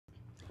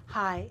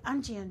Hi,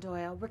 I'm Jan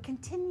Doyle. We're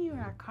continuing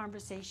our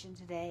conversation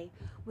today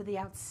with the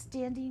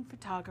outstanding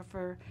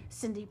photographer,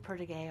 Cynthia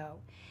Perdigao.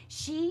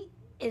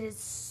 It is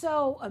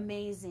so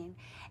amazing.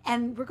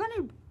 And we're going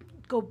to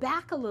go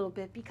back a little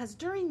bit because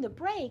during the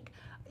break,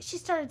 she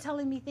started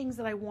telling me things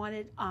that I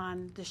wanted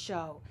on the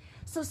show.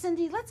 So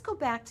Cindy, let's go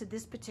back to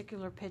this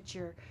particular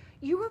picture.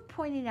 You were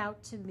pointing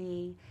out to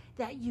me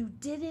that you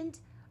didn't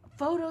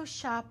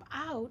Photoshop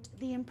out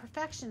the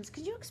imperfections.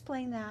 Could you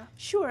explain that?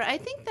 Sure. I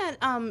think that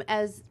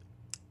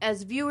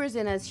as viewers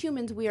and as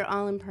humans, we are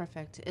all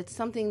imperfect. It's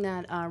something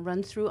that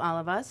runs through all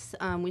of us.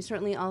 We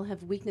certainly all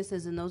have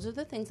weaknesses, and those are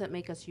the things that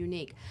make us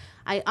unique.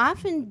 I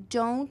often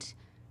don't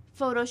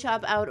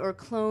Photoshop out or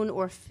clone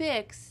or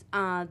fix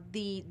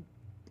the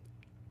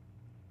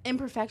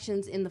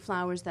imperfections in the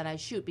flowers that I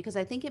shoot because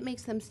I think it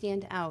makes them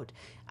stand out.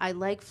 I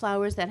like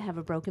flowers that have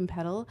a broken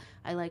petal.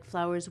 I like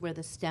flowers where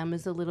the stem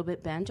is a little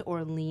bit bent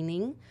or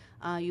leaning.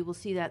 You will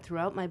see that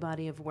throughout my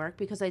body of work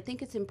because I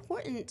think it's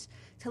important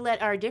to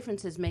let our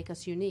differences make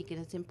us unique, and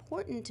it's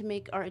important to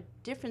make our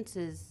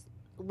differences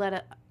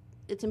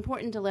it's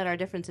important to let our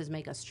differences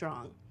make us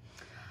strong.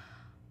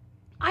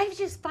 I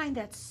just find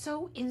that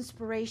so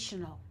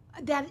inspirational.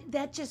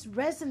 That just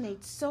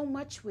resonates so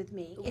much with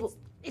me.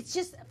 It's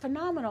just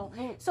phenomenal.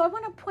 So I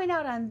want to point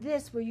out on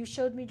this where you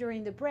showed me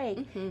during the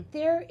break,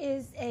 there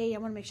is I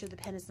want to make sure the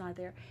pen is not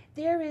there.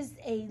 There is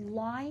a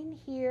line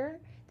here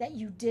that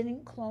you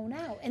didn't clone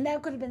out, and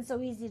that could have been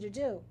so easy to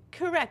do.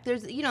 Correct.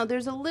 There's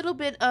a little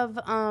bit of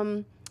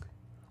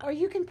or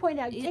you can point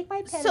out. Take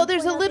my pen. So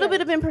there's a little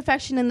bit of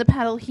imperfection in the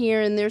petal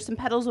here, and there's some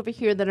petals over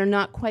here that are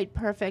not quite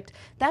perfect.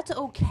 That's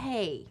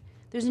okay.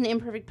 There's an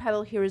imperfect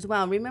petal here as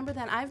well. Remember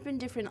that I've been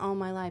different all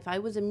my life. I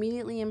was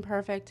immediately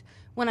imperfect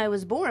when I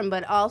was born,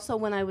 but also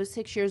when I was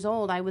 6 years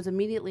old, I was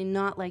immediately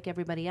not like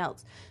everybody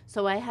else.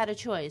 So I had a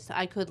choice.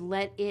 I could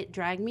let it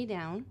drag me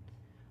down,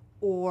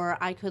 or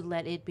I could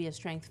let it be a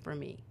strength for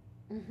me.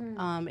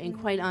 And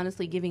quite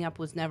honestly, giving up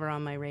was never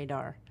on my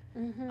radar.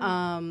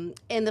 And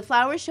the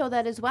flowers show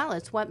that as well.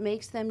 It's what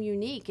makes them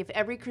unique. If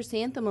every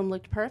chrysanthemum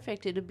looked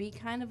perfect, it would be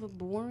kind of a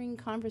boring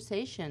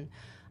conversation.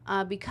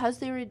 Because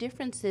there are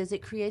differences,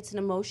 it creates an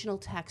emotional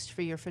text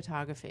for your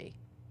photography.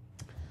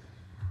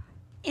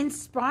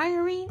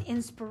 Inspiring,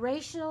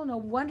 inspirational. No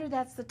wonder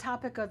that's the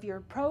topic of your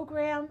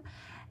program.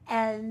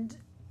 And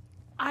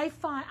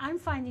I'm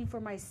finding for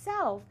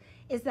myself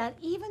is that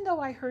even though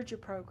I heard your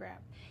program,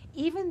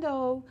 even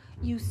though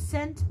you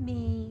sent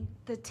me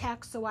the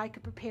text so I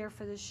could prepare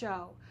for the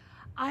show,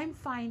 I'm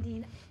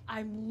finding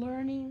I'm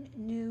learning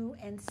new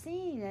and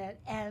seeing it.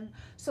 And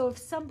so if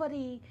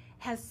somebody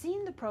has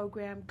seen the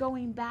program,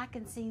 going back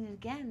and seeing it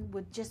again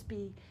would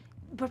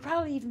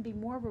probably even be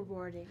more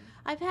rewarding.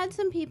 I've had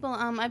some people,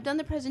 I've done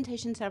the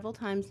presentation several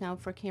times now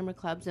for camera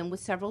clubs and with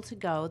several to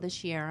go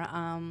this year.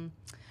 And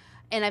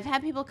I've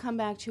had people come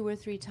back 2 or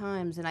 3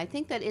 times. And I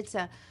think that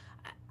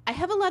I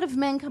have a lot of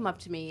men come up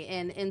to me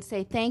and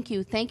say, thank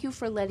you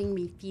for letting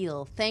me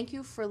feel. Thank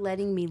you for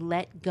letting me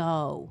let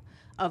go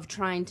of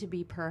trying to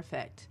be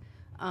perfect.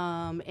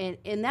 And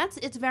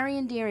it's very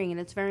endearing and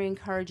it's very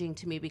encouraging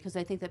to me because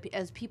I think that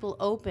as people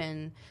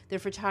open, their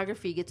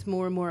photography gets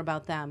more and more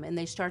about them and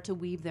they start to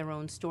weave their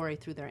own story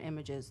through their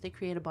images. They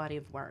create a body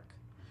of work.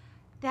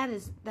 That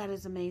is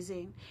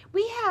amazing.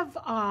 We have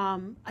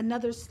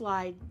another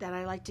slide that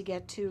I like to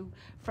get to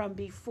from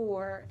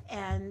before,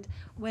 and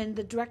when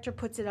the director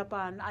puts it up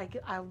on,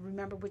 I'll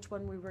remember which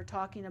one we were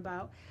talking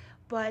about.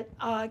 But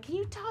can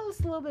you tell us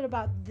a little bit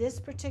about this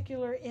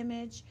particular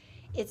image?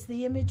 It's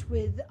the image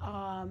with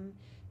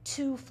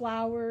 2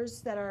 flowers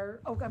that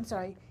are, oh, I'm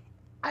sorry,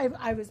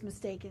 I was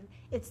mistaken.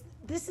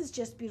 This is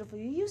just beautiful.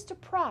 You used a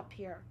prop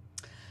here.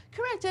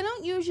 Correct. I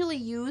don't usually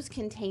use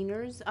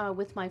containers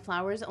with my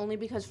flowers only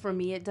because for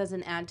me it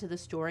doesn't add to the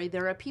story.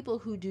 There are people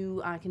who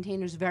do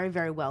containers very,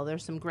 very well.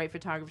 There's some great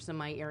photographers in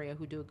my area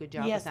who do a good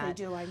job with that. Yes,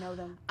 they do. I know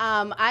them.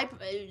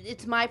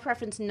 It's my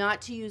preference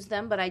not to use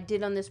them, but I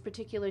did on this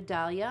particular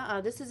dahlia.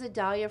 This is a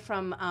dahlia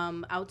from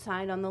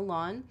outside on the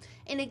lawn.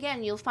 And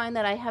again, you'll find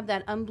that I have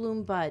that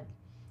unbloomed bud.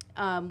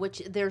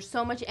 Which there's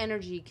so much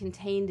energy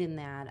contained in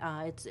that.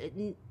 It's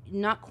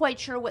not quite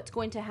sure what's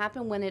going to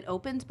happen when it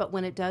opens, but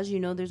when it does, you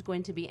know there's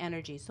going to be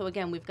energy. So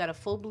again, we've got a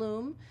full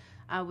bloom,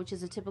 which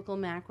is a typical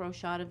macro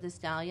shot of this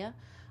dahlia.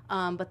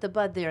 But the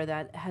bud there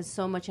that has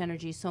so much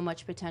energy, so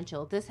much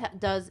potential. This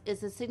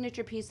is a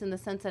signature piece in the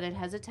sense that it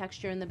has a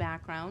texture in the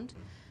background,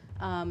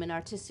 an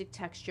artistic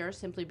texture,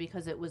 simply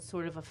because it was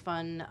sort of a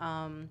fun.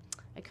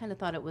 I kind of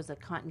thought it was a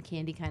cotton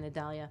candy kind of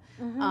dahlia.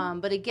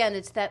 But again,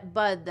 it's that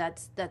bud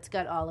that's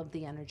got all of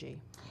the energy.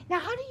 Now,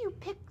 how do you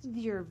pick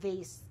your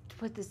vase to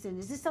put this in?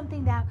 Is this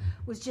something that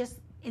was just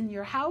in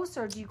your house,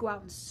 or do you go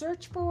out and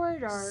search for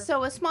it? Or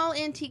So a small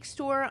antique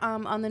store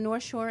on the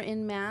North Shore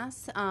in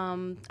Mass.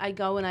 I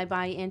go and I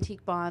buy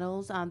antique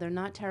bottles. They're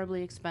not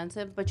terribly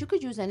expensive, but you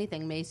could use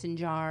anything, mason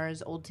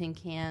jars, old tin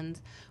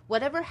cans,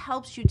 whatever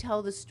helps you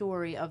tell the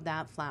story of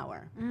that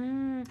flower.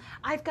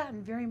 I've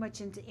gotten very much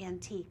into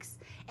antiques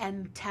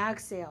and tag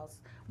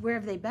sales. where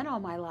have they been all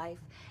my life?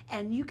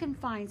 And you can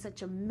find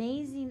such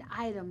amazing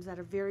items at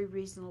a very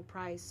reasonable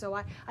price. So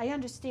I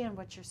understand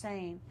what you're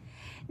saying.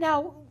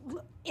 Now,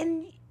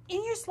 in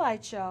your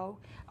slideshow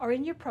or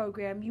in your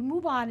program, you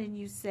move on and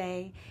you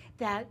say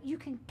that you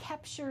can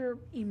capture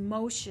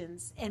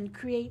emotions and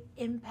create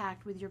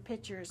impact with your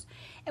pictures.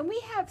 And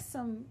we have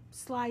some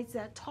slides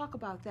that talk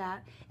about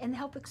that and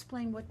help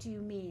explain what do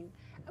you mean.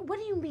 What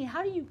do you mean?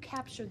 How do you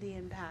capture the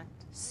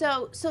impact?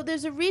 So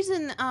there's a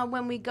reason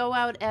when we go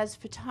out as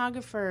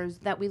photographers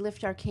that we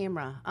lift our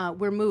camera.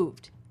 We're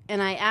moved.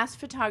 And I asked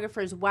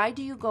photographers, why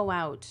do you go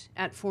out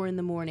at 4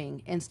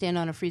 a.m. and stand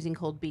on a freezing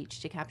cold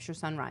beach to capture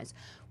sunrise?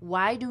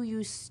 Why do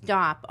you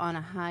stop on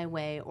a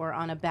highway or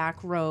on a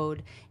back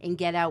road and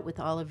get out with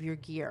all of your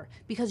gear?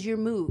 Because you're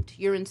moved.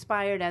 You're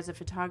inspired as a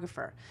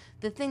photographer.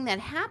 The thing that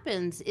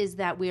happens is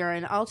that we are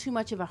in all too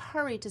much of a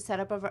hurry to set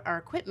up our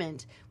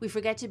equipment. We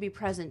forget to be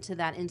present to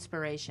that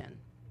inspiration.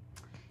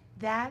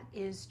 That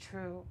is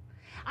true.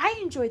 I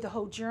enjoy the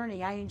whole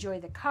journey. I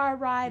enjoy the car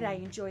ride. I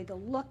enjoy the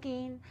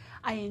looking.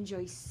 I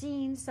enjoy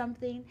seeing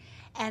something.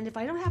 And if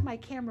I don't have my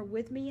camera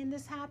with me and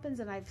this happens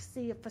and I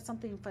see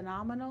something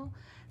phenomenal,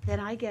 then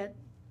I get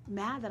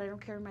mad that I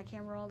don't carry my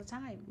camera all the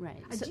time.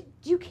 Right.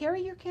 Do you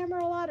carry your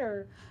camera a lot,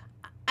 or?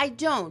 I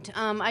don't.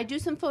 I do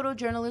some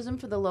photojournalism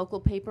for the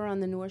local paper on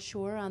the North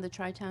Shore on the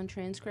Tri-Town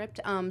Transcript.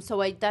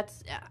 So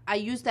I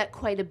use that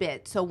quite a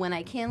bit. So when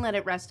I can let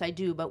it rest, I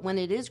do. But when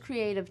it is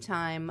creative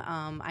time,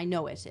 I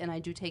know it, and I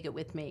do take it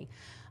with me.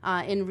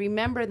 And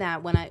remember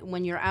that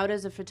when you're out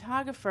as a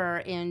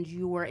photographer and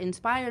you are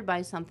inspired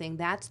by something,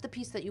 that's the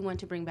piece that you want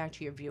to bring back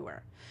to your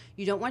viewer.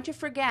 You don't want to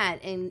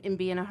forget and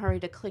be in a hurry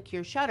to click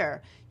your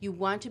shutter. You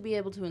want to be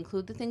able to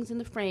include the things in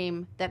the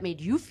frame that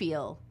made you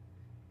feel,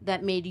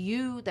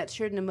 that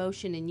shared an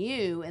emotion in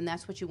you, and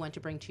that's what you want to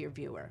bring to your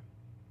viewer.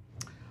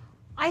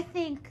 I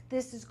think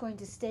this is going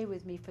to stay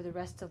with me for the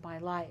rest of my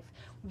life.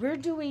 We're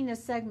doing a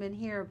segment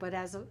here, but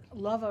as a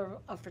lover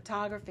of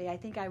photography, I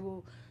think I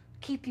will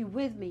keep you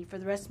with me for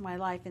the rest of my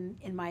life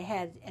in my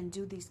head and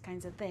do these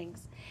kinds of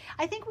things.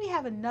 I think we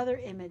have another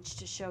image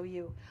to show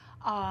you,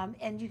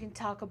 and you can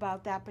talk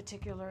about that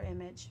particular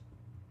image.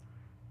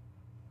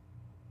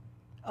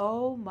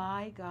 Oh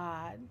my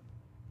God.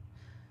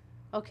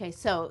 Okay,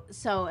 so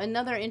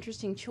another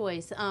interesting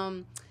choice.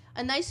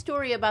 A nice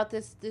story about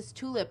this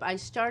tulip. I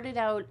started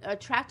out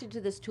attracted to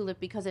this tulip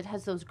because it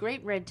has those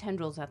great red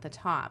tendrils at the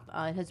top.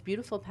 It has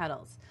beautiful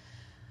petals.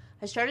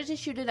 I started to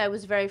shoot it. I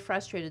was very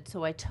frustrated,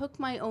 so I took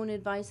my own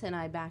advice and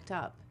I backed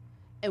up.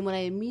 And what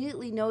I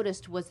immediately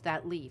noticed was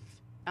that leaf.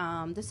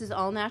 This is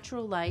all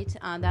natural light.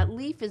 That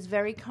leaf is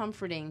very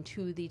comforting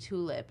to the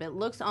tulip. It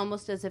looks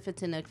almost as if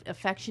it's in an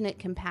affectionate,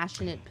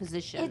 compassionate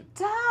position. It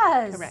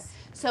does. Correct.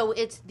 So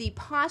it's the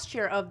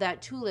posture of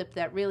that tulip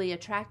that really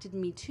attracted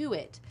me to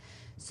it.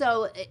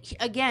 So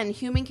again,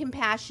 human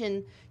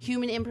compassion,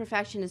 human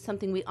imperfection is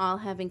something we all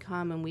have in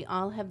common. We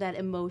all have that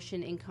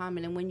emotion in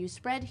common. And when you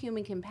spread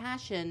human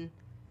compassion,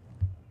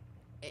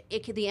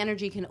 the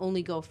energy can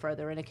only go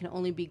further, and it can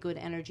only be good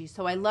energy.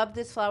 So I love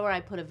this flower.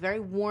 I put a very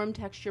warm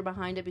texture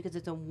behind it because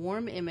it's a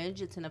warm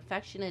image. It's an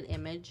affectionate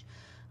image.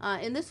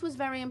 And this was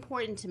very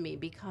important to me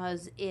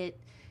because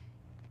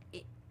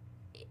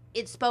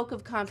it spoke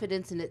of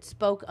confidence, and it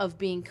spoke of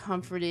being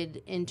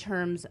comforted in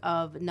terms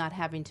of not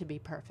having to be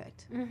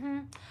perfect.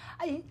 Mm-hmm.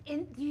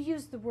 You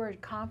used the word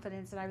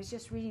confidence, and I was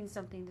just reading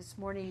something this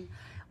morning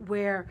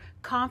where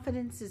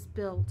confidence is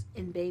built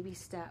in baby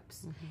steps.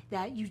 Mm-hmm.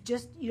 That you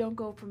don't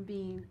go from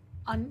being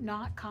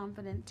not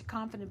confident to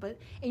confident,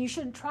 and you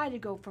shouldn't try to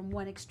go from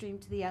one extreme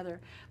to the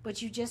other,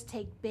 but you just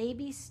take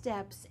baby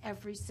steps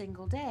every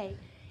single day.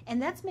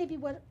 And that's maybe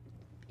what,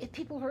 if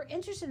people who are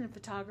interested in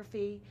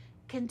photography,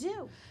 can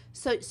do.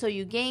 So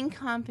you gain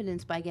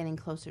confidence by getting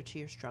closer to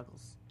your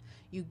struggles.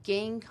 You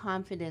gain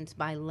confidence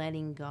by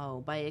letting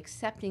go, by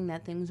accepting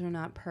that things are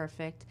not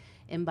perfect,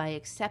 and by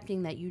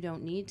accepting that you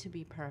don't need to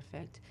be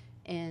perfect,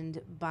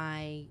 and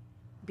by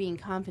being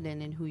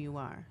confident in who you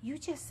are. You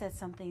just said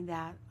something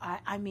that I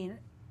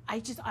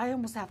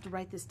almost have to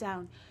write this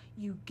down.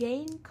 You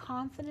gain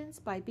confidence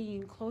by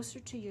being closer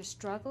to your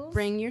struggles.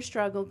 Bring your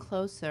struggle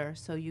closer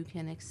so you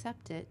can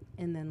accept it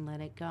and then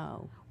let it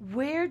go.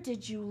 Where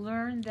did you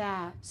learn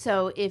that?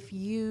 So if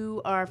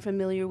you are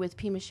familiar with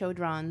Pema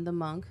Chodron, the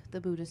monk,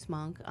 the Buddhist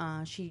monk,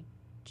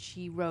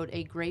 she wrote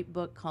a great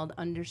book called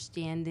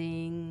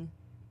Understanding.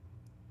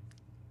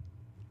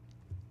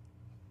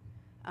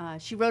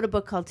 She wrote a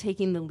book called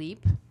Taking the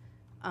Leap,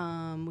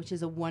 which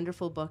is a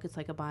wonderful book. It's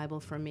like a Bible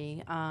for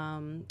me.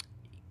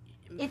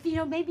 If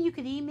maybe you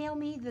could email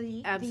me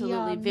the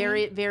absolutely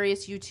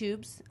various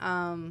YouTubes.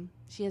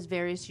 She has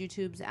various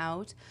YouTubes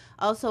out.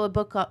 Also, a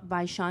book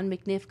by Sean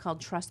McNiff called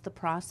Trust the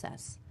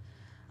Process,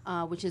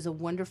 which is a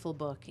wonderful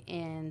book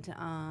and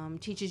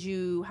teaches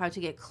you how to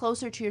get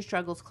closer to your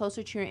struggles,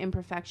 closer to your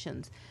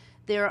imperfections.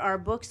 There are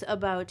books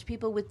about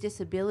people with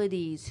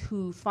disabilities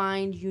who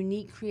find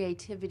unique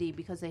creativity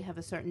because they have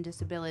a certain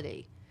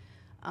disability.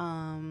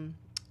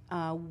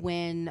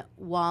 When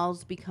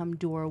Walls Become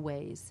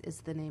Doorways is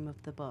the name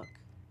of the book.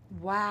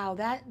 Wow,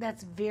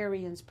 that's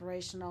very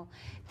inspirational.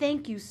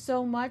 Thank you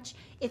so much.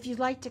 If you'd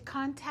like to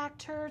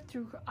contact her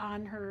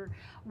on her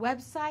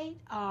website,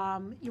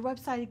 your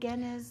website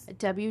again is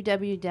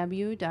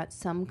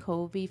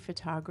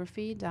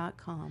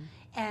www.somecovyphotography.com.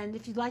 And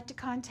if you'd like to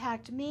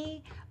contact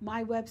me,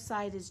 my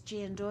website is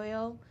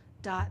jandoyle.tv.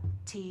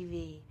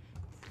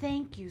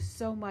 Thank you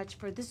so much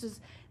for this is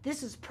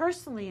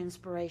personally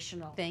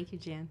inspirational. Thank you,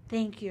 Jan.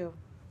 Thank you.